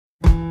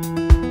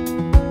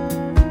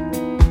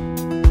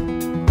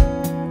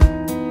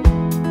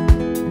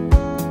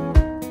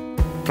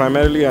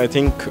primarily, I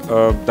think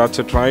that's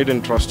a tried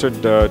and trusted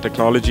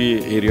technology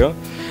area,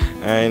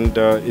 and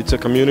it's a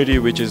community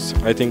which is,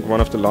 I think,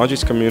 one of the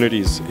largest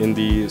communities in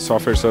the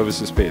software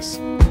services space.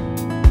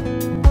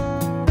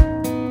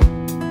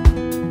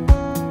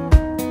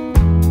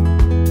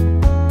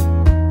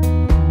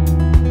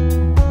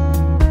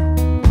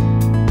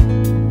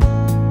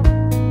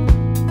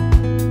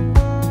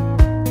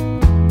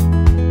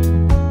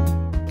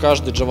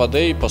 Каждый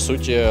JavaDay, по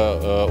сути,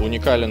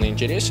 уникален и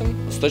интересен.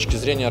 С точки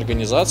зрения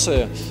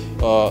организации,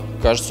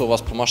 кажется, у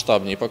вас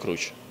помасштабнее и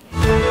покруче.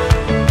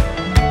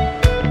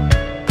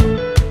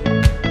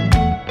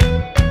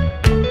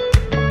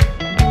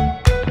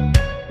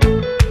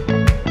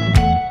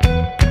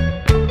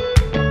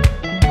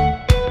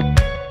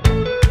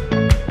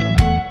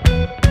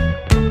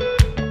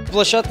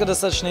 Площадка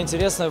достаточно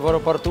интересная. В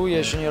аэропорту я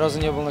еще ни разу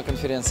не был на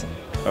конференции.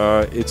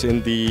 It's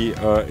in the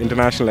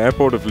international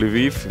airport of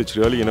Lviv. It's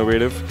really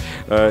innovative.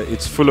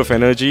 It's full of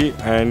energy,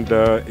 and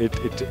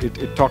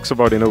it talks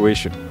about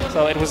innovation.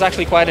 So it was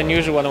actually quite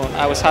unusual when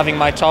I was having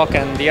my talk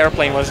and the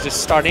airplane was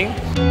just starting.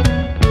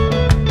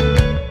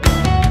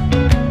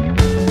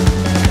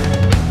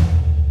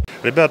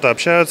 Ребята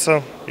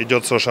общаются,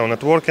 идет social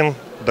networking,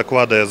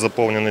 доклады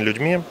заполнены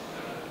людьми.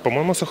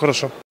 По-моему, все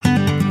хорошо.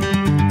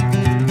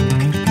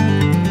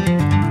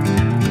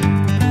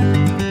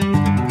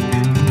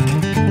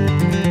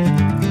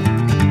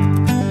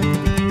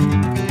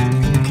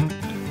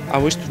 I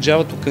wish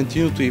Java to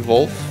continue to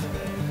evolve,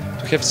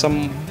 to have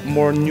some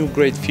more new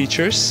great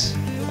features,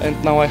 and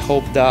now I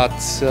hope that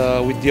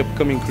with the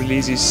upcoming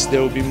releases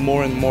there will be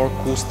more and more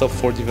cool stuff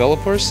for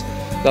developers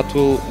that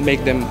will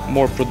make them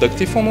more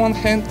productive on one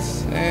hand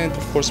and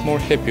of course more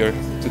happier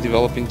to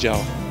develop in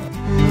Java.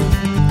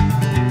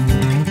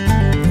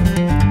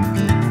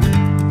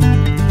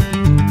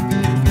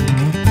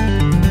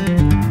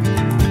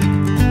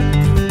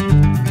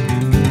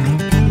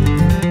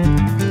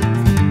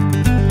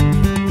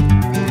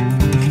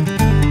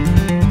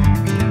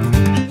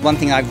 One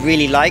thing I've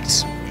really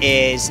liked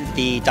is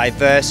the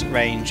diverse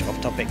range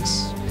of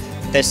topics.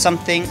 There's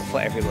something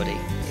for everybody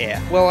here.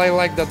 Well, I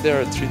like that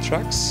there are 3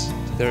 tracks.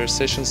 There are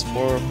sessions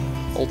for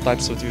all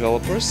types of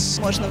developers.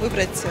 Можно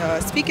выбрать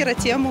спикера,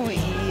 тему, и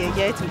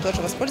я этим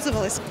тоже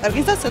воспользовалась.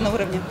 Организация на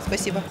уровне.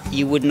 Спасибо.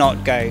 You would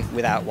not go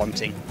without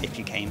wanting if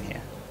you came here.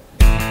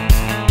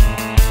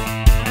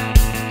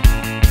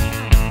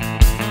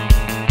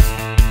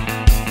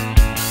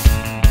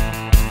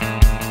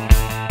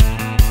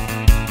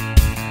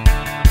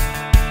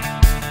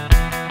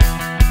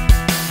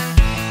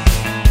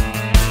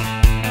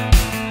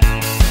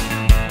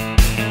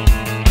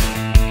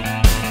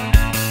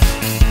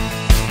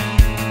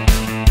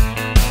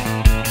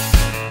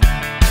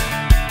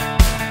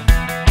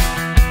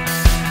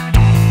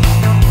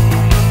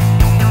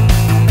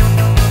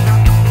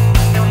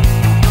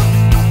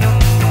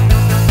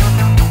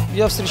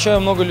 Я встречаю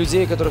много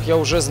людей, которых я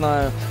уже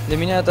знаю. Для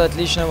меня это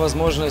отличная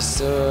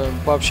возможность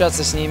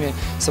пообщаться с ними,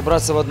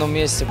 собраться в одном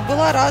месте.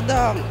 Была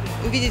рада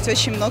увидеть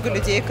очень много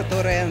людей,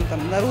 которые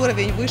там на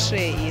уровень выше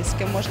и с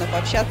кем можно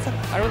пообщаться.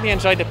 I really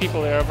enjoyed the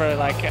people. They are very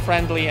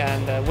friendly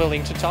and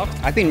willing to talk.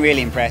 I've been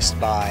really impressed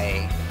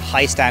by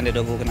high standard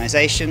of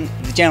organization,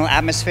 the general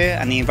atmosphere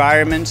and the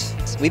environment.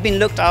 We've been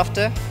looked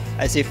after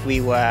as if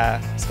we were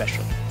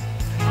special.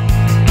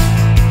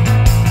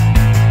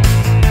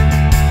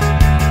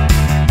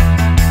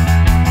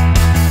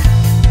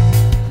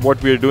 What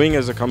we are doing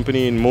as a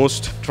company in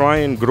Most, try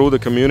and grow the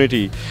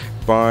community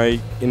by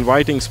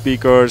inviting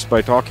speakers,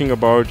 by talking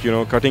about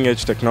cutting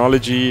edge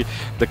technology,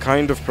 the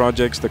kind of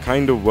projects, the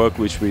kind of work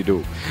which we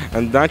do.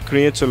 And that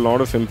creates a lot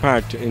of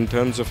impact in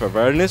terms of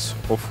awareness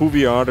of who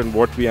we are and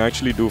what we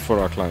actually do for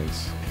our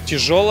clients.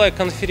 Тяжелая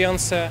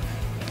конференция,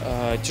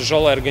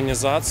 тяжелая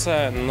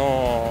организация,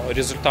 но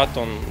результат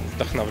он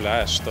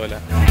вдохновляет, что ли.